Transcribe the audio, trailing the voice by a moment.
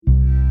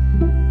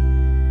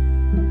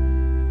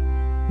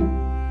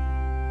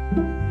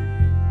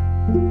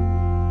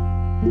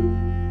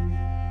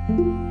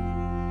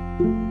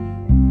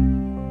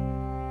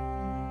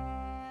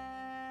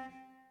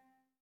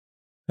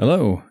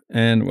Hello,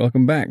 and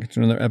welcome back to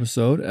another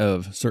episode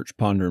of Search,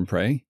 Ponder, and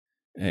Pray,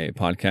 a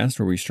podcast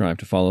where we strive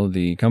to follow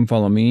the Come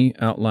Follow Me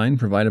outline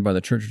provided by the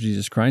Church of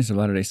Jesus Christ of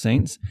Latter-day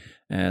Saints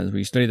as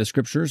we study the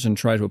Scriptures and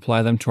try to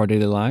apply them to our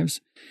daily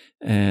lives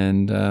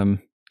and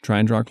try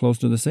and draw close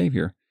to the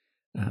Savior.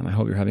 I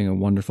hope you're having a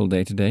wonderful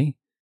day today.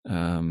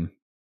 Let's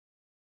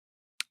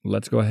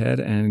go ahead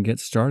and get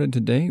started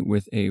today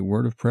with a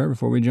word of prayer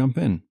before we jump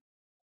in.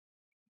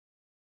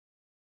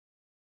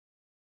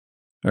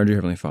 Our dear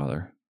Heavenly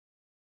Father,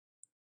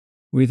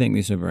 we thank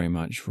Thee so very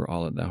much for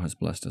all that Thou hast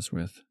blessed us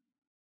with.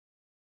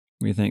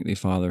 We thank Thee,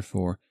 Father,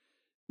 for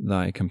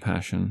Thy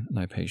compassion,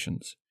 Thy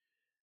patience.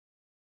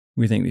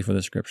 We thank Thee for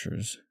the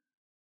Scriptures,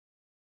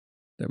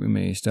 that we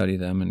may study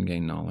them and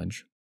gain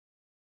knowledge.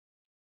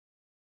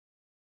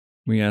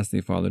 We ask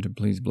Thee, Father, to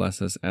please bless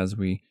us as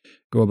we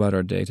go about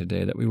our day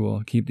today, that we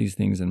will keep these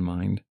things in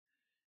mind,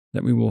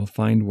 that we will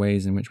find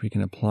ways in which we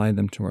can apply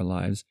them to our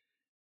lives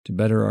to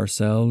better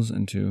ourselves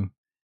and to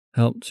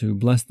help to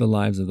bless the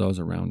lives of those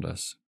around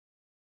us.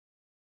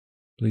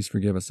 Please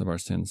forgive us of our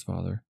sins,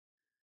 Father.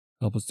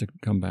 Help us to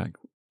come back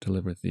to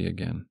live with Thee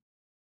again.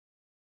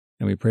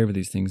 And we pray for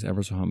these things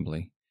ever so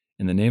humbly.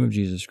 In the name of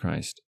Jesus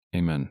Christ,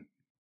 amen.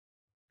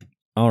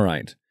 All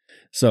right,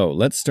 so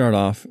let's start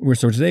off.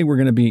 So today we're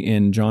going to be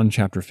in John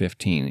chapter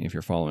 15, if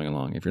you're following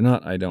along. If you're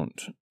not, I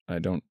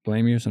don't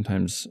blame you.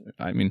 Sometimes,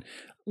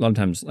 a lot of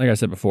times, like I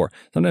said before,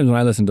 sometimes when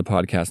I listen to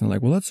podcasts and they're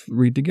like, well, let's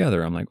read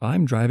together. I'm like,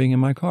 I'm driving in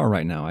my car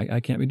right now. I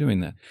can't be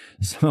doing that.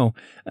 So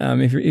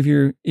if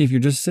you're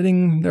just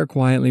sitting there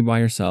quietly by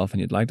yourself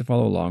and you'd like to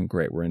follow along,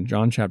 great. We're in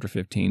John chapter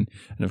 15.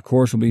 And of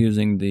course, we'll be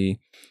using the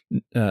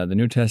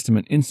New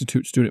Testament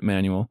Institute Student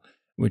Manual,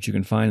 which you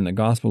can find in the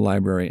Gospel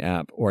Library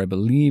app, or I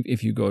believe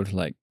if you go to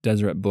like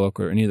Deseret Book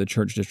or any of the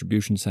church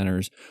distribution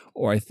centers,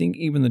 or I think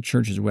even the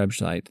church's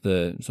website,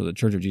 the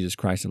Church of Jesus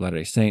Christ of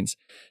Latter-day Saints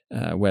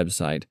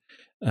website,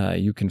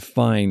 you can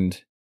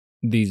find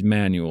these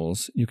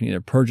manuals. You can either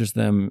purchase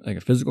them like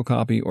a physical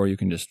copy, or you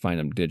can just find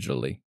them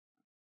digitally.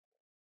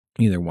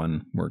 Either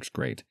one works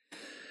great.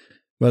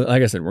 But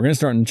like I said, we're going to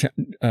start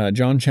in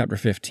John chapter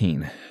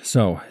 15.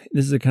 So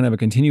this is a kind of a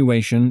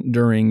continuation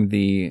during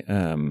the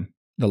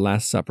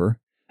Last Supper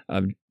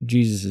of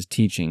Jesus'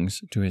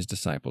 teachings to his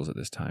disciples at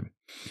this time.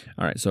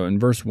 All right, so in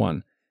verse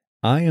 1,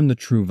 I am the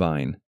true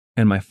vine,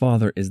 and my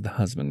Father is the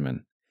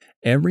husbandman.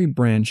 Every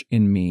branch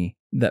in me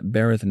that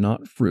beareth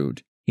not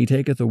fruit, he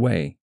taketh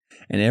away,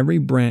 and every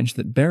branch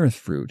that beareth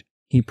fruit,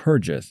 he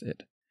purgeth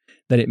it,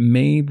 that it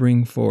may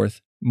bring forth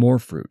more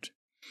fruit.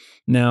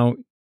 Now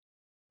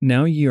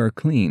ye are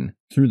clean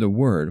through the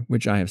word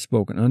which I have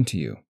spoken unto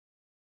you.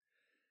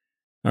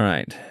 All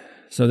right.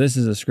 So this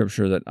is a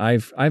scripture that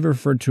I've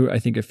referred to, I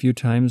think, a few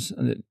times.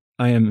 That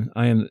I am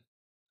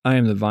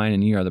the vine,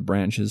 and ye are the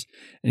branches.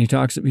 And he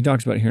talks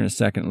about it here in a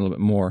second a little bit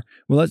more.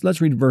 Well,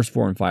 let's read verse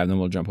 4 and 5, then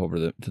we'll jump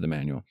over to the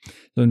manual.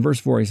 So in verse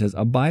 4 he says,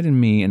 Abide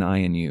in me, and I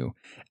in you.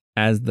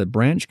 As the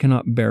branch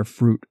cannot bear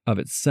fruit of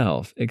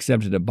itself,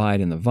 except it abide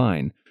in the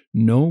vine,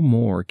 no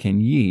more can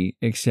ye,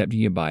 except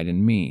ye abide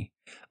in me.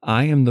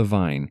 I am the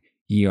vine,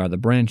 ye are the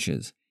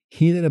branches.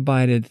 He that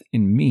abideth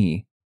in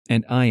me,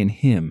 and I in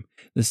him,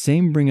 the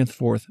same bringeth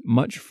forth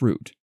much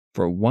fruit.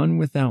 For one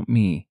without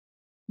me,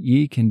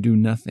 ye can do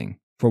nothing.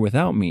 For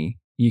without me,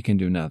 ye can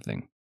do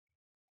nothing.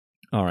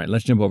 All right,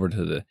 let's jump over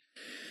to the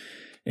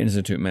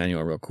Institute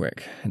Manual real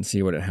quick and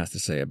see what it has to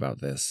say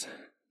about this.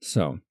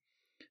 So,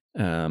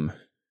 you'll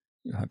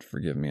have to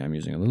forgive me. I'm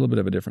using a little bit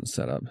of a different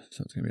setup,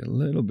 so it's going to be a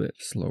little bit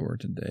slower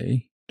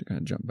today to kind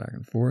of jump back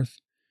and forth.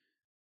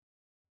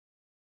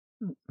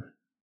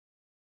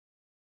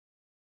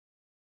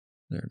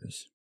 There it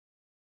is.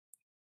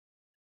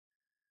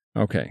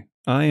 Okay,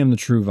 I am the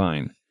true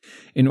vine.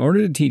 In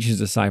order to teach his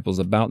disciples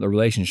about the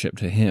relationship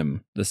to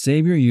him, the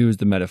Savior used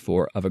the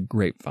metaphor of a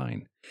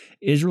grapevine.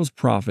 Israel's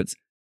prophets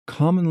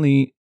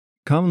commonly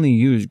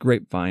used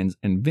grapevines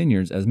and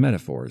vineyards as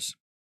metaphors,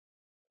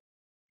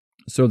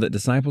 so that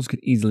disciples could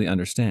easily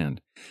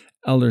understand.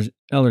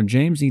 Elder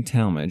James E.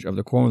 Talmage of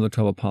the Quorum of the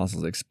 12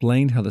 Apostles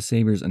explained how the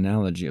Savior's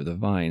analogy of the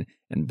vine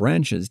and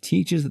branches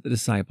teaches that the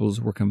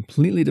disciples were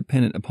completely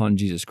dependent upon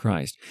Jesus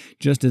Christ,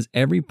 just as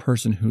every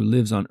person who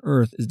lives on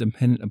earth is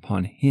dependent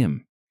upon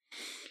him.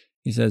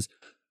 He says,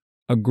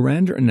 a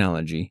grander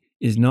analogy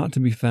is not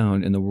to be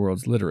found in the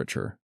world's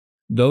literature.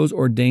 Those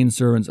ordained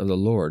servants of the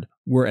Lord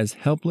were as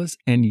helpless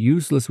and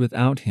useless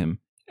without him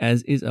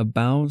as is a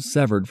bough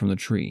severed from the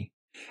tree.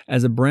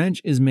 As a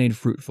branch is made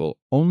fruitful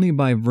only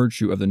by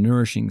virtue of the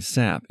nourishing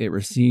sap it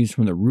receives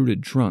from the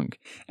rooted trunk,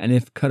 and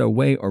if cut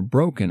away or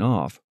broken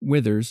off,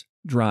 withers,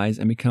 dries,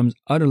 and becomes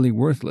utterly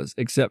worthless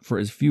except for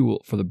as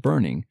fuel for the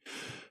burning,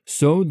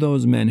 so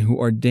those men who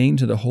ordained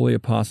to the holy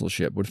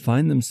apostleship would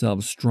find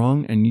themselves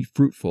strong and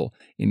fruitful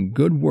in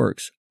good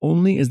works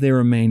only as they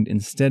remained in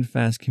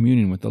steadfast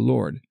communion with the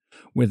Lord.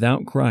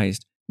 Without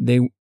Christ,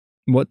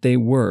 what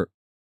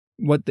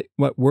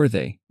were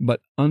they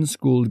but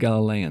unschooled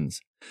Galileans?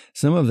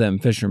 Some of them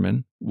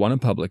fishermen, one a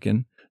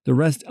publican, the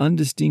rest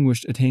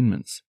undistinguished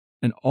attainments,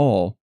 and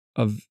all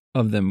of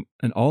them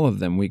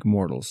weak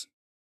mortals.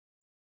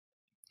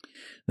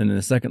 Then in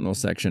the second little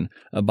section,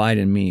 abide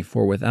in me,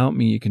 for without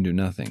me you can do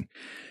nothing.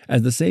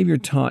 As the Savior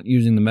taught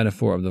using the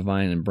metaphor of the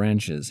vine and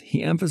branches,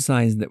 he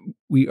emphasized that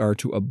we are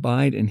to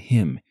abide in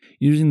him,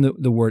 using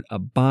the word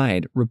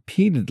abide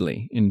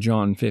repeatedly in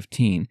John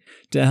 15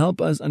 to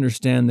help us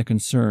understand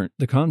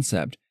the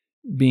concept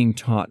being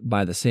taught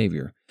by the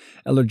Savior.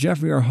 Elder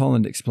Jeffrey R.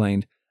 Holland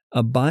explained,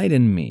 abide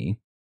in me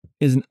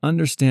is an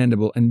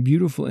understandable and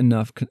beautiful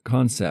enough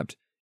concept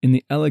in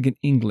the elegant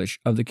English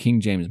of the King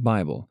James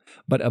Bible,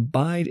 but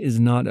abide is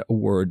not a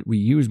word we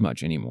use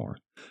much anymore.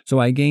 So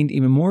I gained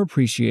even more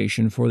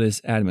appreciation for this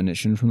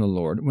admonition from the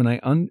Lord when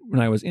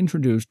I was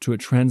introduced to a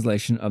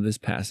translation of this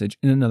passage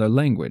in another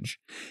language.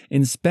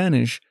 In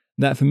Spanish,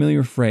 that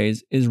familiar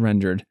phrase is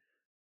rendered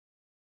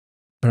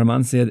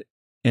permanecer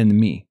en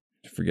mí.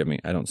 Forgive me,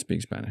 I don't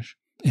speak Spanish.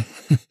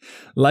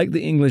 Like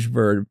the English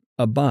verb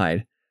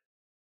abide,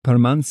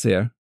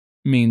 permanecer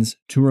means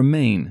to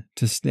remain,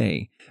 to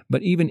stay.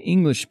 But even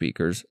English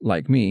speakers,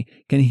 like me,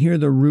 can hear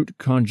the root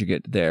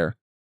conjugate there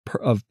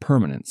of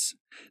permanence.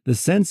 The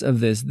sense of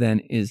this, then,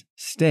 is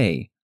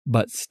stay,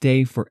 but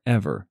stay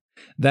forever.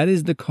 That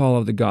is the call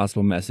of the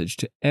gospel message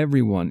to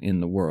everyone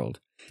in the world.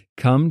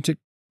 Come,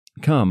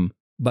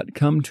 but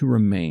come to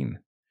remain.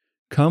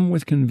 Come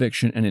with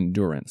conviction and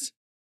endurance.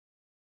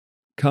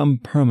 Come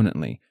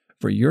permanently,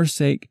 for your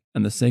sake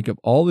and the sake of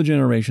all the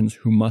generations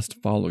who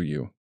must follow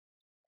you.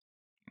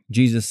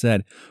 Jesus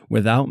said,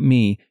 without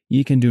me,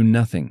 ye can do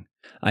nothing.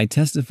 I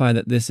testify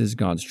that this is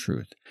God's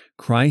truth.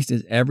 Christ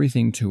is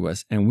everything to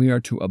us, and we are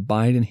to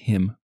abide in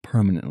him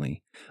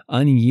permanently,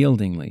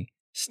 unyieldingly,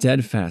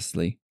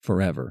 steadfastly,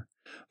 forever.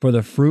 For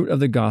the fruit of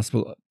the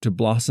gospel to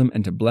blossom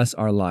and to bless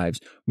our lives,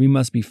 we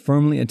must be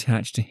firmly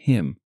attached to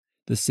him,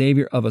 the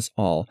Savior of us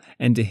all,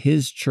 and to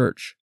his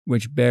church,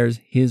 which bears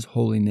his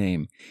holy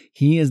name.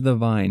 He is the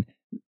vine,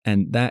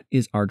 and that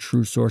is our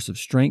true source of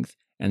strength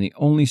and the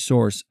only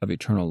source of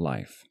eternal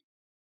life.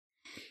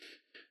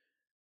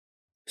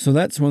 So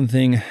that's one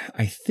thing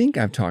I think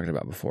I've talked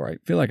about before. I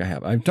feel like I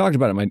have. I've talked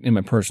about it in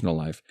my personal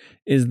life,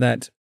 is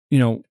that,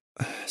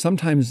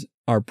 sometimes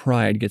our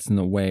pride gets in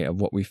the way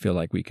of what we feel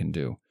like we can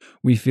do.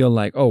 We feel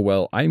like, oh,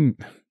 well, I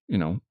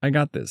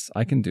got this.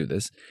 I can do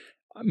this.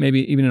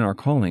 Maybe even in our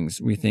callings,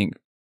 we think,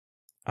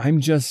 I'm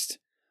just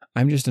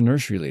a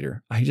nursery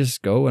leader. I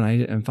just go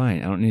and I'm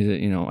fine. I don't need to,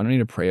 I don't need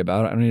to pray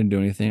about it. I don't need to do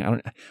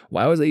anything.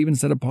 Why was I even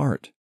set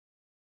apart?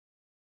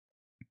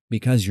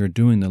 Because you're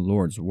doing the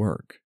Lord's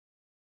work.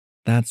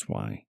 That's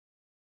why.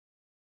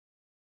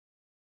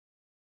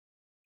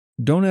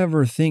 Don't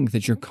ever think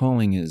that your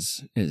calling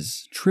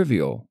is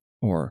trivial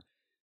or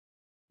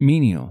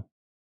menial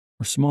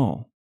or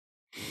small.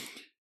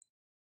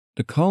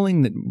 The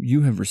calling that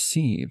you have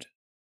received,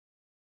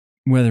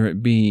 whether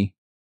it be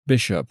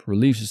bishop,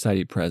 Relief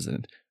Society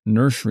president,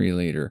 nursery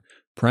leader,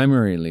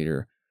 primary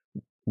leader,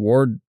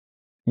 ward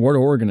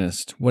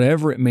organist,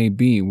 whatever it may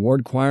be,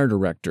 ward choir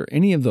director,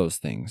 any of those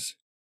things,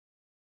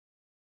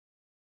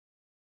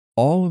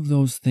 all of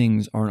those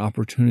things are an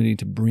opportunity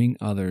to bring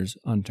others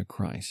unto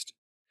Christ,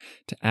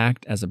 to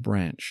act as a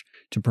branch,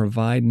 to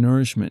provide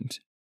nourishment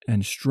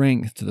and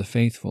strength to the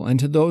faithful and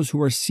to those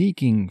who are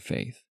seeking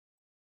faith.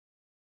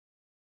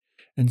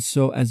 And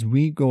so as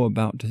we go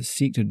about to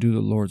seek to do the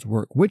Lord's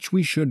work, which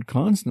we should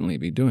constantly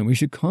be doing, we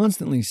should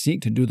constantly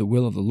seek to do the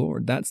will of the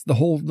Lord. That's the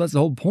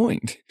whole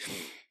point.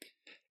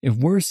 If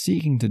we're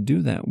seeking to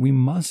do that, we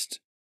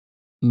must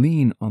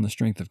lean on the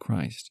strength of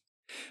Christ.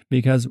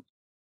 Because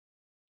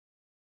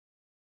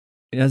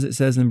as it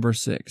says in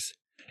verse 6,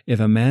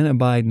 if a man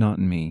abide not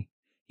in me,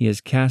 he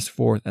is cast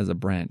forth as a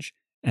branch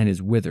and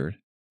is withered,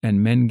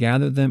 and men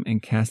gather them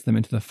and cast them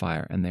into the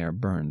fire, and they are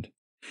burned.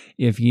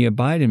 If ye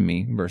abide in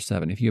me, verse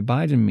 7, if ye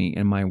abide in me,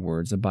 and my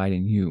words abide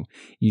in you,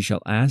 ye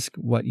shall ask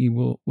what ye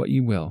will,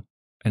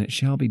 and it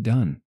shall be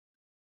done.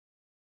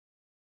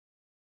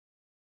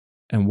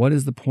 And what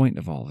is the point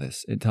of all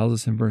this? It tells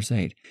us in verse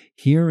 8,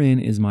 herein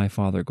is my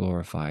Father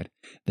glorified,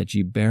 that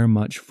ye bear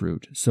much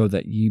fruit, so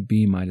that ye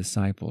be my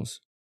disciples.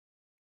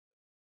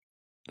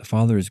 The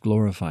Father is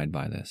glorified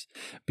by this,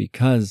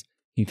 because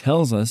he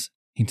tells us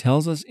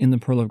in the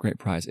Pearl of Great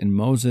Price, in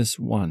Moses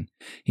 1,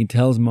 he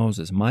tells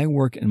Moses, my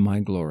work and my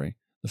glory,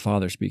 the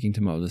Father speaking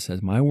to Moses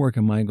says, my work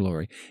and my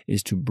glory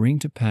is to bring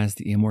to pass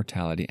the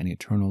immortality and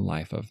eternal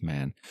life of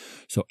man.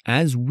 So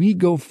as we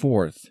go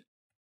forth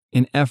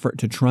in effort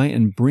to try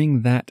and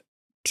bring that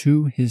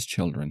to his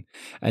children,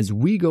 as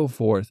we go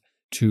forth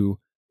to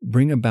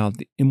bring about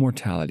the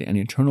immortality and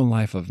eternal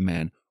life of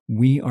man,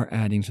 we are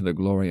adding to the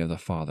glory of the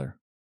Father.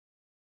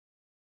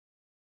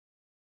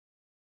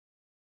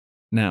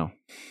 Now,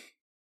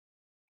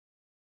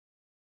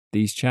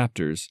 these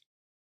chapters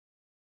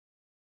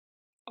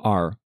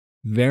are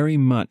very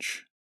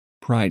much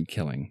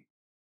pride-killing,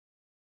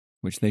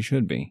 which they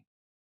should be.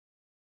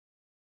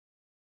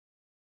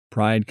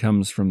 Pride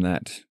comes from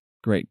that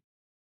great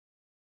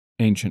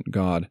ancient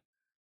god,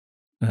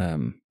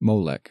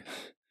 Molech.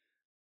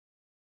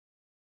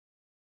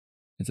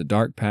 It's a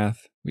dark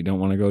path. We don't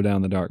want to go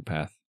down the dark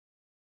path.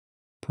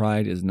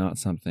 Pride is not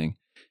something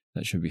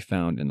that should be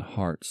found in the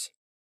hearts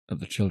of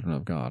the children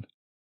of God.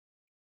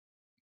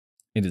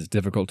 It is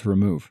difficult to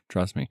remove,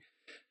 trust me.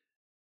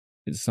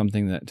 It's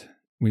something that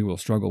we will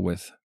struggle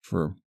with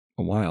for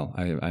a while,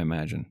 I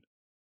imagine.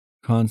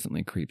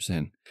 Constantly creeps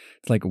in.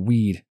 It's like a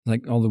weed,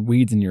 like all the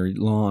weeds in your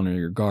lawn or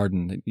your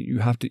garden. You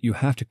have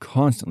to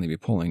constantly be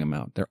pulling them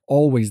out. They're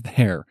always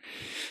there.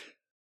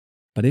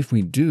 But if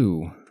we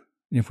do,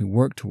 if we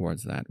work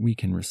towards that, we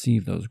can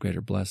receive those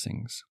greater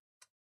blessings.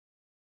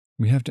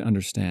 We have to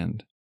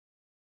understand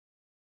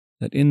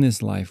that in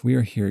this life we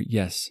are here,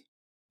 yes,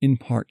 in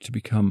part to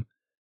become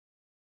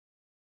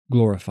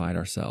glorified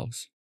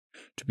ourselves,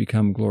 to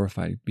become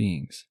glorified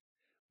beings,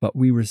 but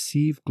we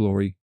receive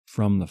glory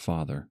from the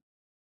Father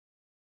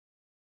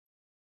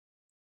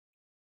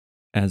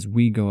as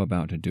we go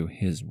about to do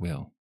His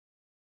will,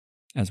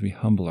 as we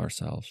humble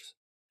ourselves,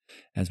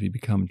 as we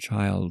become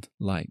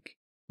childlike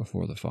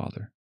before the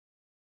Father,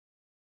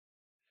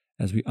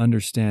 as we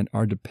understand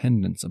our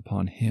dependence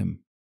upon Him.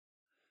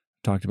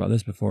 I've talked about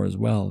this before as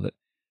well, that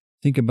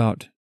think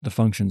about the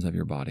functions of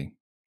your body.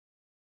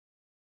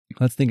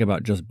 Let's think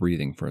about just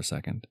breathing for a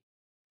second.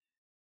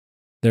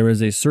 There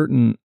is a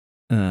certain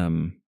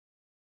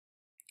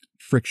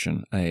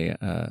friction,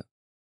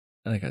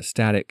 like a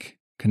static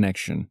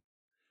connection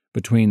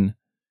between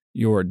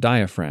your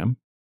diaphragm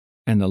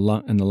and the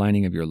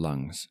lining of your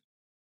lungs.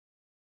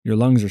 Your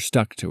lungs are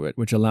stuck to it,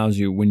 which allows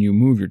you, when you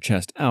move your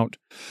chest out,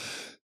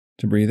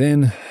 to breathe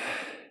in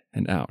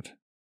and out.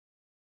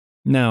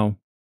 Now,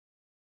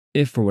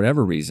 if for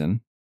whatever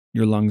reason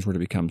your lungs were to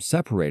become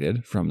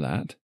separated from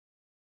that,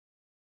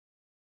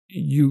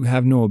 you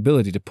have no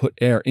ability to put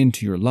air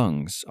into your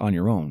lungs on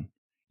your own.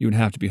 You would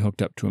have to be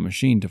hooked up to a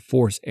machine to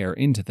force air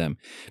into them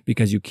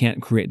because you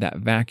can't create that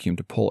vacuum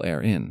to pull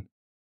air in.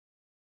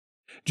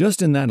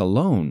 Just in that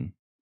alone,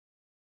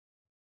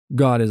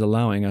 God is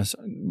allowing us,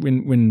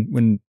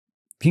 when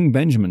King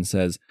Benjamin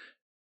says,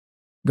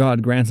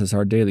 God grants us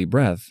our daily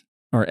breath,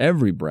 our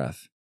every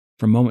breath,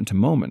 from moment to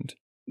moment,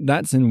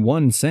 that's in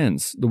one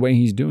sense the way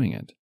He's doing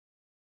it.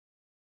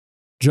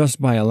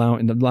 Just by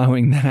allowing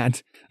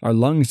that, our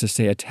lungs to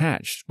stay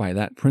attached by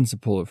that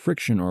principle of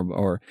friction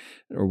or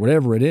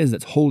whatever it is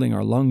that's holding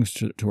our lungs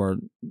to our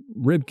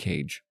rib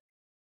cage,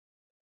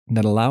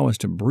 that allow us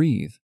to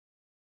breathe.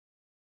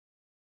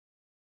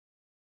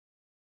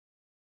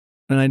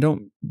 And I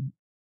don't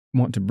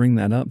want to bring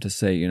that up to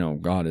say,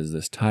 God is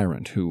this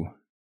tyrant who,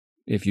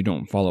 if you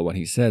don't follow what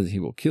He says, He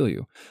will kill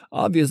you.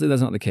 Obviously,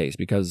 that's not the case,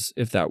 because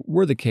if that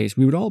were the case,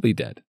 we would all be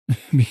dead.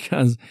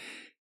 Because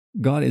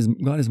God is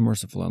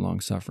merciful and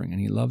long-suffering,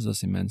 and He loves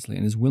us immensely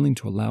and is willing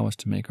to allow us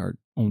to make our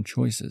own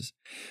choices.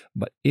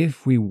 But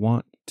if we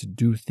want to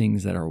do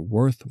things that are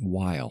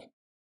worthwhile,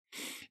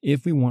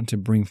 if we want to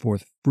bring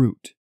forth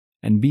fruit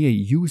and be a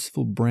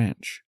useful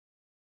branch,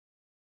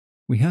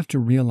 we have to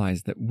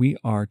realize that we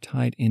are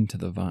tied into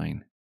the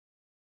vine.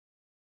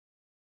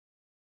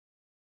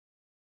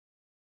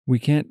 We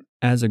can't,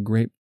 as a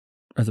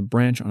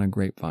branch on a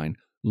grapevine,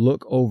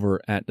 look over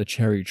at the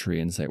cherry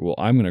tree and say, well,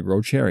 I'm going to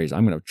grow cherries.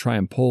 I'm going to try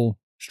and pull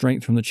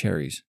strength from the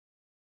cherries.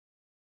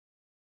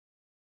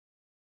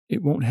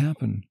 It won't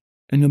happen,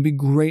 and you'll be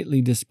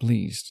greatly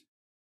displeased.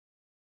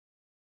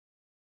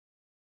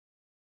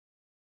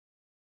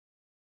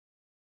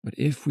 But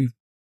if we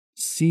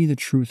see the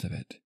truth of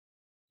it,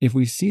 if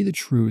we see the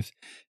truth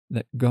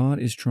that God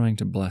is trying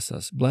to bless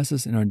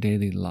us in our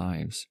daily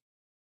lives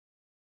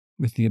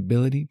with the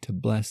ability to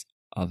bless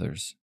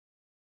others,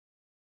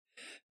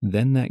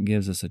 then that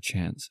gives us a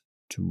chance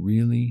to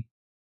really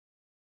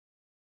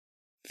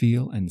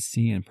feel and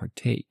see and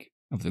partake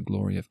of the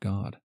glory of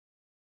God.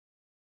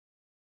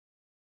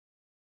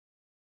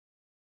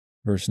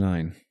 Verse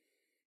 9,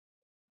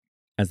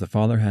 As the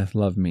Father hath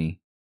loved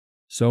me,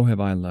 so have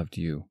I loved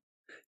you.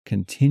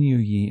 Continue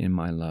ye in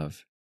my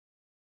love.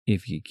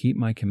 If ye keep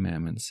my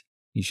commandments,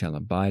 ye shall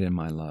abide in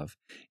my love,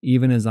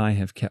 even as I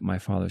have kept my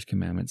Father's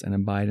commandments and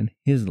abide in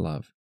His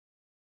love.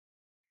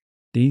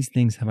 These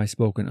things have I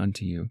spoken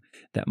unto you,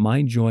 that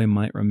my joy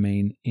might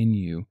remain in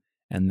you,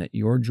 and that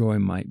your joy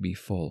might be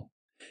full.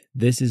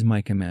 This is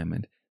my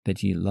commandment,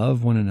 that ye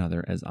love one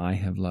another as I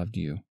have loved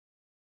you.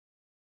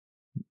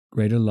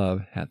 Greater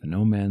love hath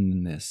no man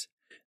than this,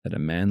 that a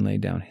man lay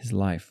down his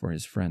life for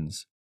his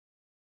friends.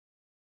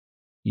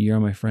 Ye are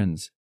my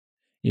friends,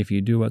 if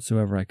ye do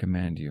whatsoever I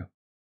command you.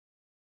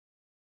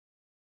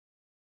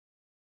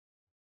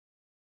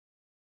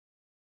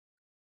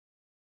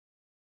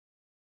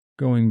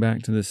 Going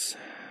back to this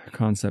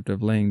concept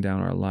of laying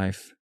down our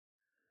life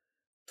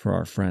for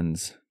our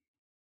friends,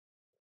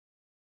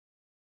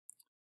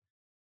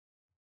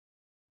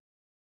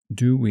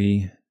 do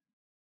we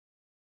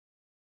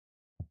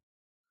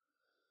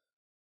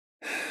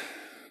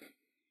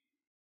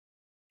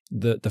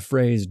the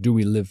phrase, do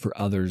we live for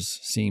others,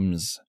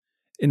 seems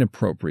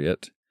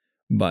inappropriate,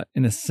 but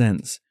in a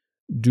sense,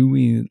 do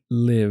we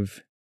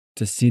live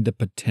to see the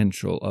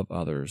potential of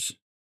others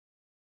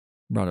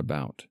brought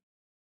about?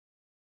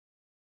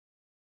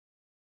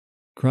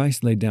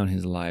 Christ laid down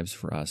His lives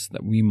for us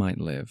that we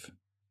might live.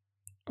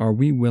 Are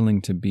we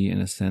willing to be,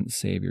 in a sense,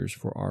 saviors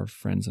for our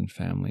friends and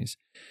families?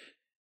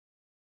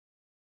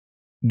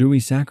 Do we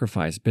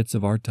sacrifice bits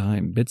of our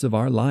time, bits of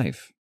our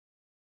life,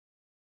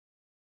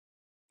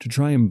 to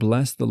try and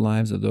bless the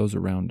lives of those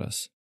around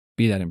us?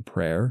 Be that in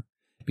prayer,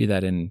 be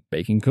that in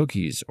baking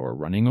cookies, or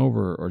running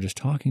over, or just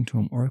talking to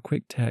them, or a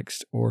quick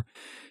text, or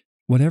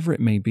whatever it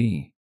may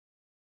be.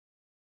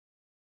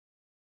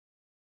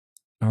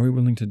 Are we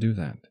willing to do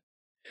that?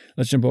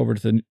 Let's jump over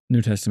to the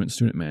New Testament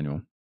Student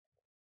Manual.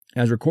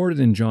 As recorded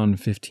in John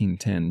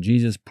 15:10,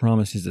 Jesus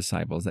promised his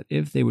disciples that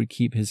if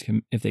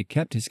they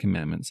kept his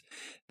commandments,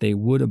 they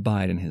would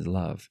abide in his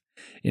love.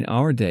 In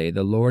our day,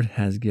 the Lord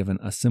has given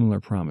a similar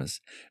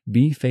promise.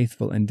 Be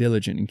faithful and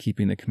diligent in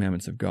keeping the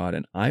commandments of God,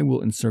 and I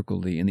will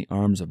encircle thee in the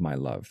arms of my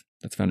love.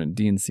 That's found in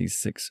D&C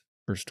 6,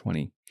 verse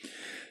 20.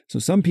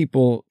 Some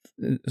people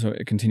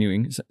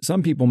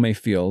may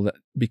feel that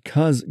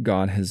because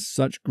God has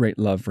such great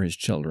love for his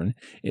children,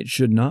 it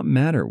should not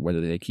matter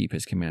whether they keep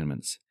his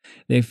commandments.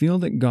 They feel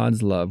that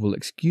God's love will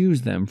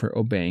excuse them for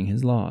obeying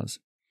his laws.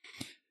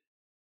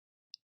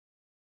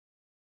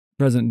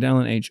 President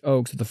Dallin H.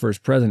 Oaks of the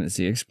First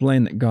Presidency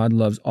explained that God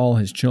loves all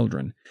his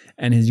children,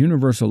 and his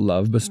universal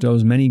love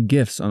bestows many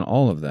gifts on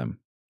all of them.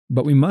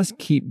 But we must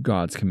keep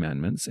God's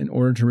commandments in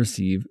order to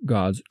receive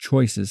God's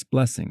choicest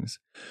blessings.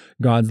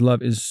 God's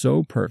love is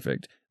so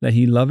perfect that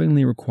he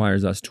lovingly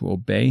requires us to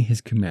obey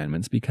his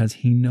commandments because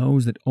he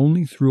knows that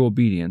only through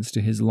obedience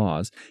to his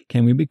laws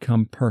can we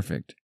become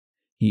perfect.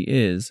 He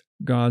is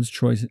God's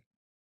choice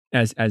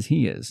as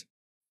he is.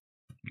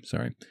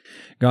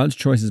 God's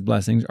choicest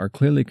blessings are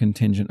clearly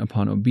contingent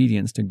upon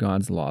obedience to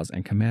God's laws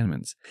and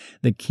commandments.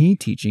 The key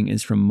teaching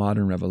is from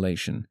modern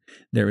revelation.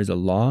 There is a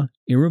law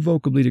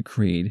irrevocably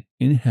decreed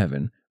in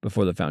heaven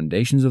before the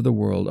foundations of the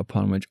world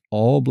upon which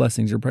all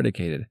blessings are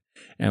predicated.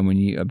 And when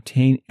ye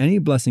obtain any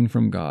blessing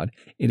from God,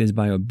 it is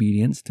by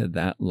obedience to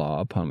that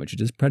law upon which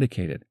it is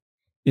predicated.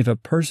 If a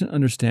person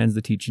understands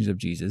the teachings of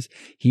Jesus,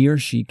 he or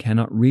she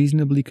cannot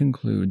reasonably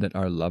conclude that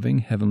our loving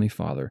Heavenly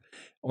Father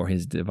or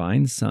his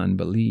divine Son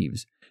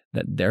believes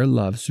that their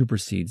love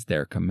supersedes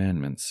their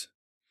commandments.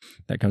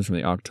 That comes from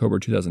the October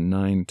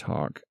 2009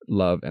 talk,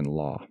 Love and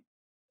Law.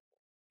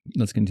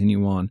 Let's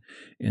continue on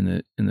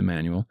in the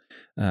manual.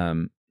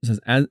 It says,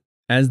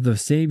 as the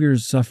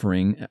Savior's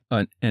suffering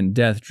and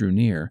death drew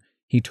near,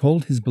 he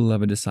told his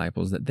beloved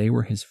disciples that they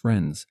were his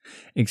friends,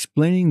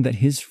 explaining that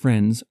his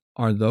friends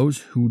are those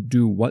who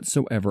do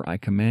whatsoever I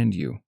command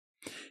you.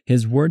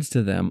 His words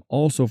to them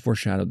also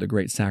foreshadowed the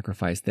great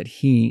sacrifice that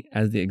he,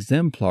 as the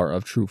exemplar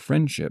of true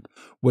friendship,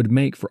 would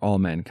make for all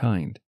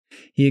mankind.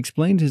 He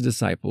explained to his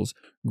disciples,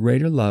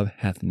 "Greater love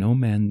hath no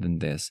man than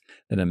this,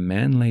 that a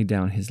man lay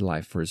down his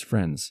life for his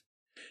friends."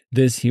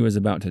 This he was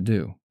about to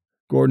do.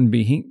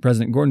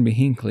 President Gordon B.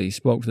 Hinckley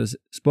spoke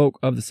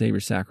of the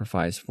Savior's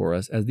sacrifice for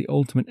us as the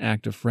ultimate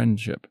act of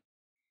friendship.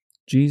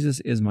 Jesus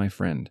is my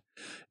friend.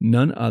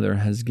 None other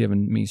has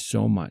given me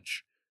so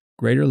much.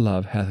 Greater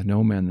love hath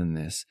no man than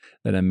this,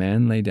 that a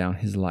man lay down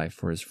his life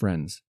for his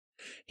friends.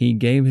 He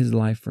gave his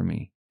life for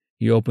me.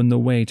 He opened the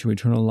way to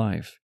eternal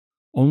life.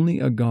 Only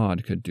a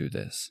God could do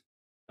this.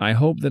 I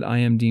hope that I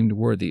am deemed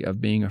worthy of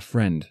being a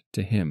friend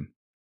to him.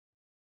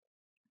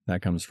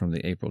 That comes from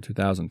the April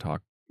 2000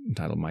 talk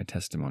entitled My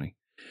Testimony.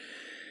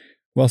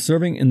 While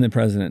serving in the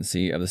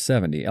presidency of the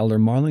 70, Elder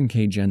Marlon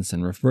K.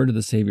 Jensen referred to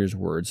the Savior's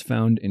words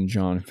found in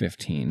John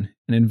 15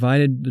 and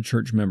invited the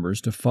church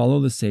members to follow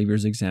the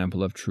Savior's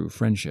example of true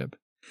friendship.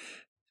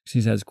 He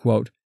says,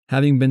 quote,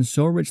 "Having been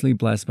so richly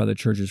blessed by the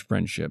church's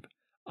friendship,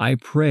 I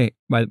pray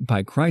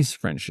by Christ's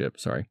friendship,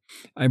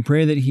 I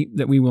pray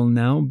that we will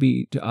now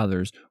be to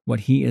others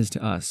what he is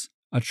to us,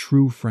 a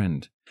true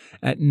friend.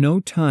 At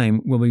no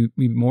time will we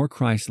be more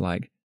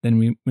Christ-like than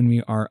when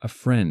we are a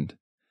friend.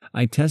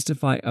 I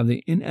testify of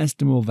the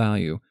inestimable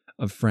value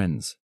of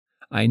friends.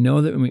 I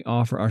know that when we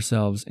offer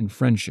ourselves in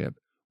friendship,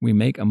 we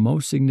make a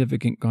most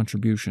significant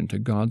contribution to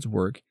God's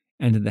work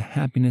and to the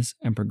happiness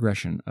and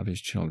progression of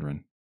his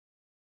children."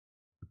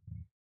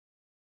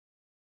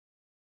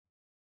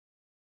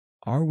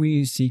 Are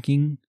we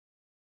seeking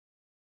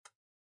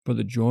for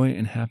the joy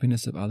and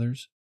happiness of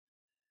others?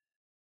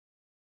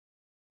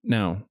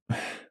 Now,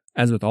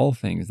 as with all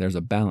things, there's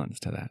a balance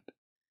to that.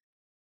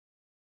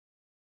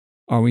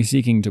 Are we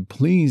seeking to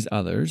please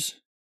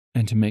others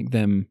and to make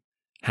them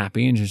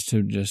happy and just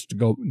to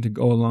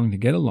go along to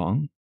get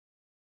along?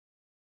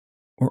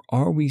 Or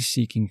are we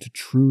seeking to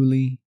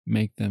truly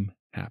make them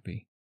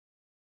happy?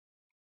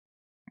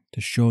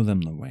 To show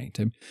them the way,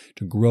 to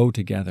grow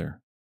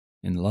together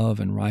in love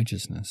and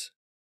righteousness?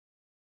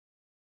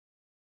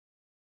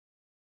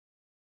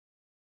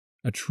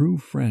 A true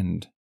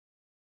friend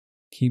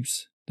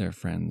keeps their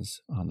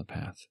friends on the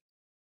path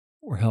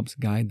or helps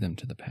guide them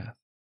to the path.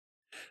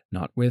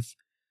 Not with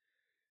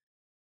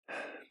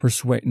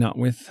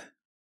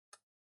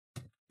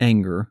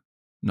anger,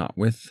 not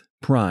with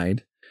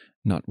pride,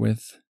 not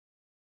with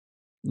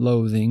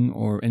loathing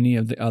or any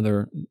of the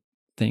other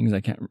things.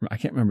 I can't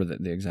remember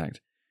the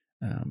exact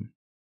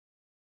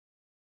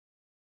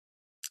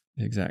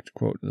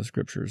quote of the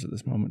scriptures at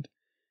this moment.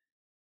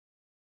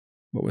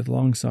 But with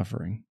long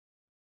suffering,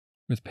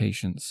 with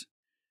patience,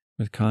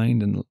 with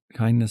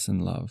kindness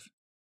and love,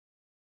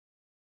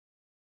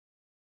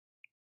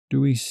 Do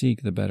we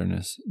seek the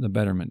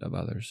betterment of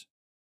others?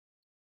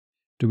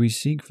 Do we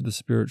seek for the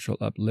spiritual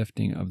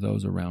uplifting of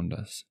those around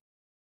us?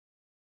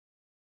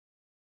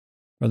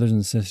 Brothers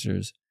and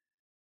sisters,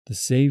 the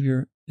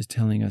Savior is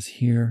telling us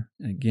here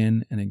and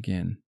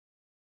again.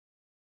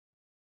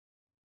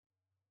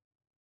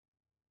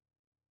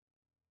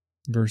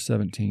 Verse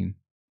 17,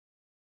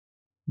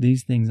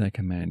 these things I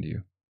command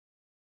you,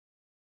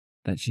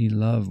 that ye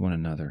love one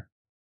another.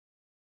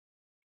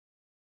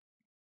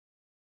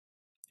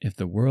 If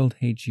the world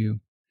hates you,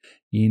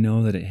 ye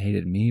know that it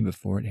hated me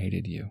before it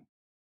hated you.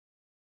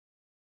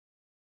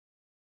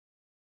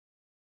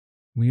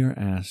 We are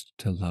asked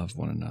to love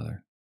one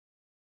another.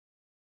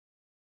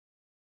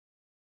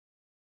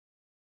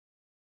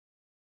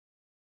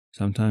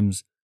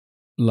 Sometimes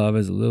love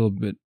is a little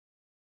bit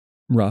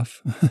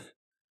rough.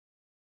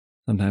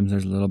 Sometimes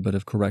there's a little bit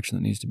of correction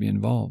that needs to be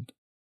involved.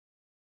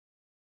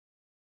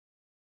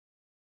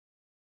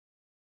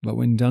 But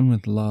when done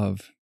with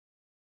love,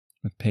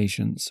 with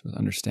patience, with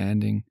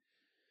understanding,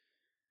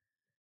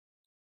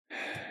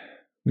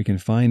 we can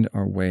find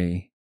our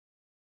way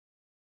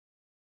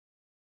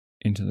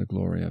into the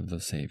glory of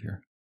the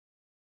Savior.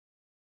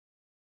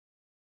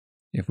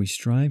 If we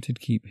strive to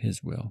keep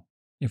His will,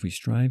 if we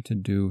strive to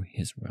do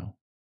His will,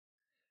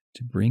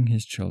 to bring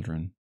His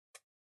children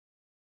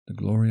the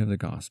glory of the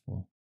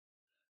gospel,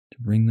 to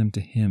bring them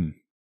to Him,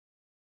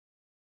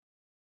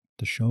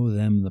 to show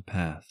them the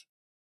path,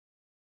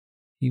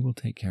 He will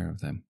take care of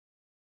them.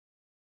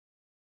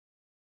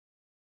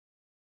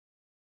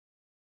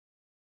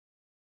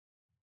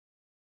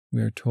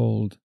 We are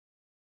told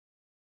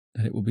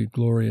that it will be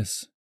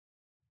glorious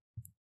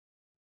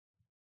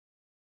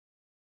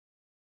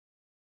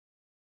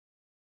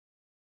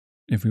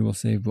if we will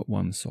save but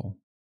one soul.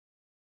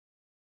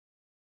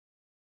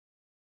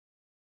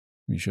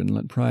 We shouldn't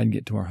let pride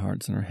get to our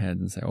hearts and our heads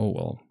and say, oh,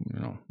 well,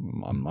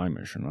 on my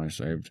mission,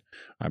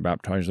 I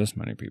baptized this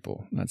many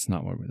people. That's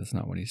not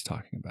what he's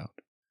talking about.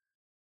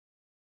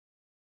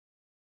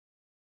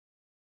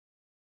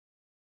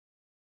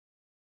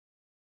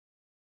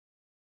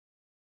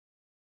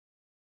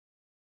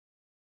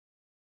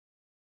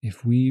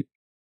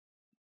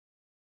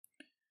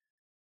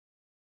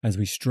 As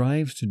we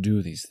strive to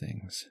do these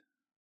things,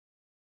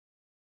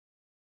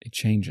 it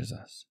changes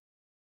us.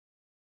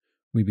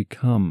 We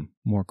become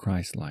more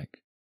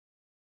Christ-like.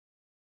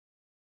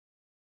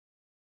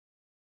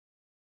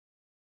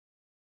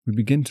 We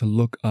begin to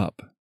look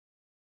up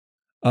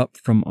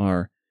from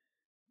our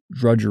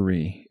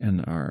drudgery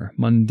and our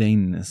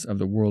mundaneness of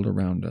the world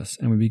around us,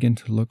 and we begin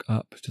to look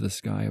up to the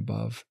sky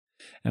above,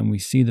 and we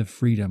see the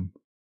freedom.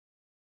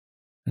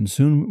 And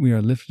soon we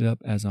are lifted up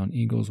as on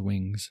eagle's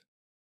wings,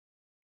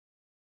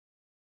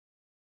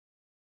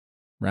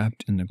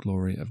 wrapped in the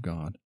glory of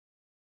God.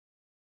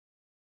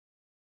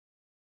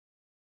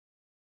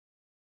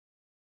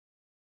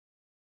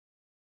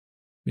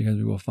 Because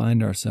we will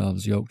find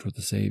ourselves yoked with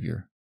the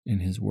Savior in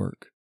His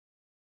work.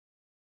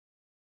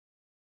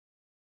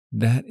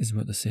 That is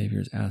what the Savior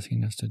is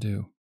asking us to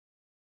do.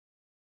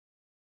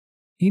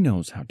 He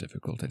knows how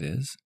difficult it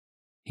is.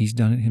 He's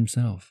done it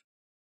Himself.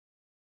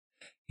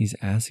 He's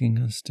asking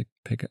us to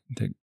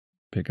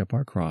pick up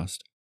our cross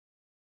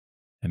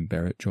and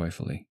bear it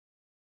joyfully,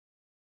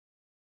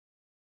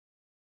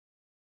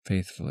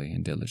 faithfully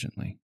and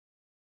diligently,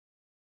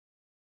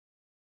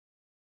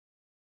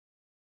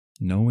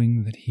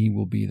 knowing that He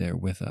will be there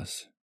with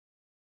us.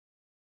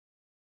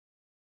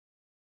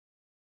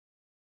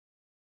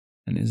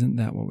 And isn't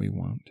that what we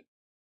want?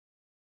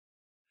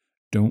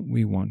 Don't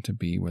we want to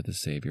be where the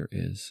Savior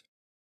is?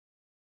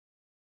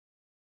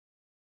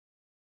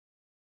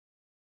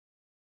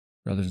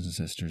 Brothers and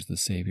sisters, the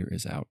Savior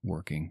is out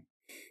working.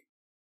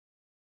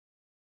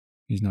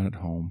 He's not at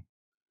home,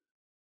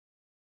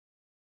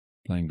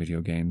 playing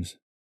video games,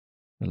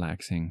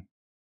 relaxing,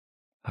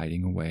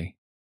 hiding away.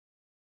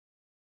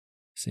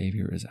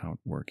 Savior is out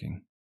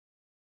working.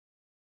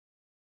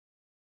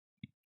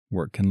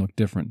 Work can look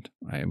different.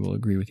 I will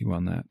agree with you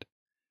on that.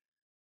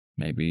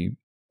 Maybe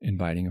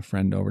inviting a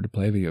friend over to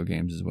play video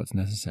games is what's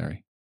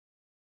necessary.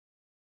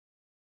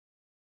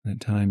 And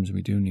at times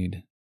we do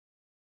need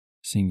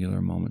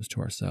singular moments to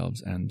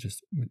ourselves and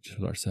just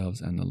with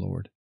ourselves and the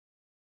Lord.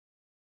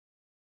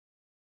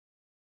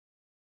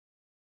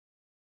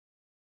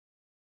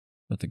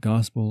 But the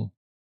gospel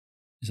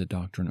is a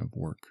doctrine of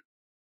work.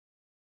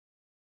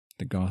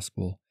 The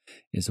gospel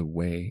is a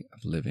way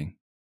of living.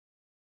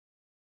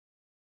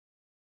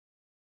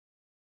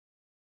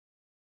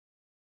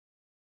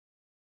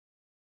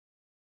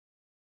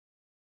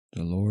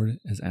 The Lord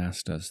has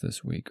asked us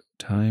this week,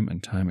 time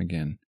and time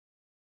again,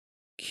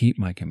 keep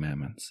my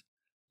commandments,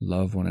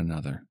 love one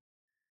another,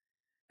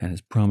 and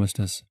has promised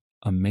us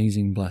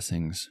amazing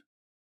blessings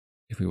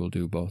if we will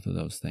do both of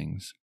those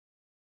things.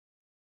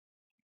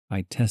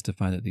 I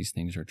testify that these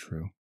things are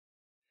true,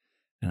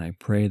 and I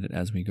pray that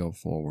as we go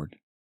forward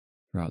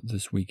throughout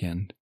this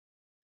weekend,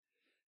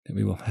 that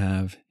we will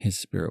have His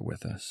Spirit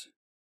with us.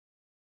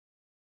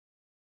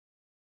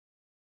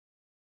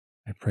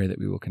 I pray that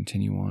we will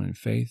continue on in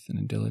faith and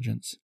in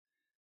diligence.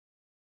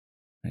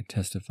 I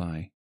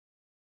testify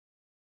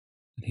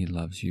that He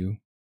loves you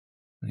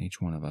and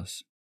each one of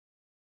us.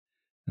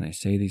 And I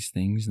say these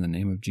things in the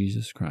name of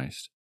Jesus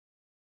Christ.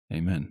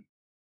 Amen.